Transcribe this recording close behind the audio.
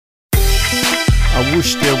I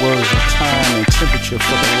wish there was a time and temperature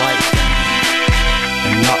for the right thing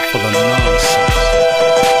and not for the nonsense.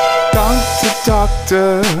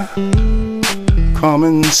 Doctor, come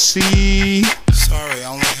and see. Sorry, I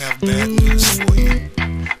only have bad news for you.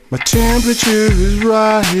 My temperature is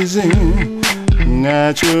rising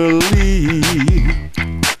naturally.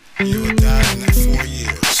 You will die in that 4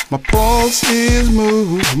 years. My pulse is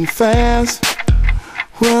moving fast.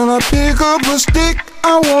 When I pick up a stick,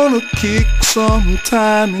 I wanna kick some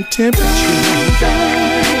time and temperature.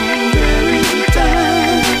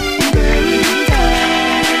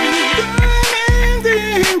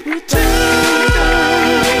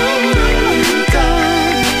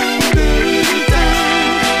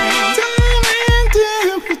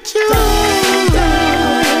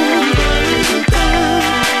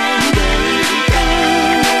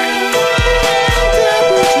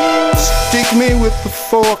 Me with the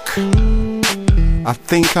fork, I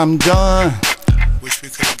think I'm done. Wish we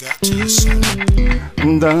could have got to you sooner.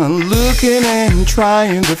 I'm done looking and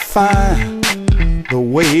trying to find the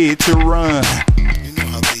way to run. You know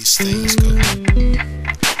how these things go.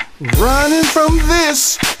 Running from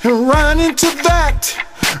this and running to that,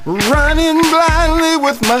 running blindly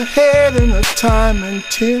with my head in a time and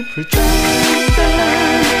temperature.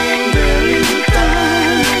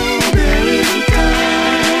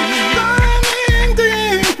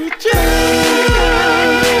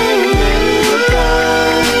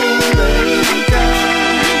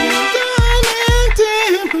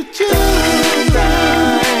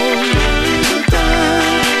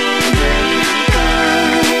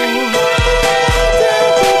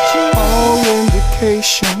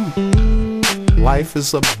 Life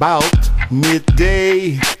is about midday.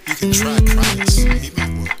 You can try Christ, he may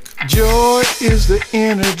work. Joy is the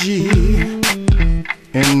energy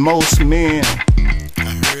in most men. I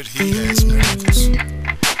heard he has miracles.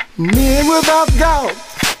 Men without doubt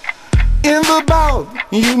in the bout.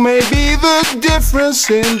 You may be the difference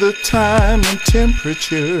in the time and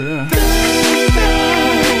temperature.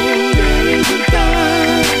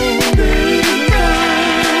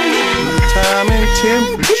 Time and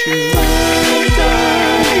temperature.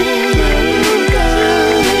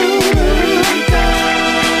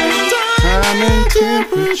 Time and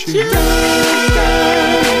temperature.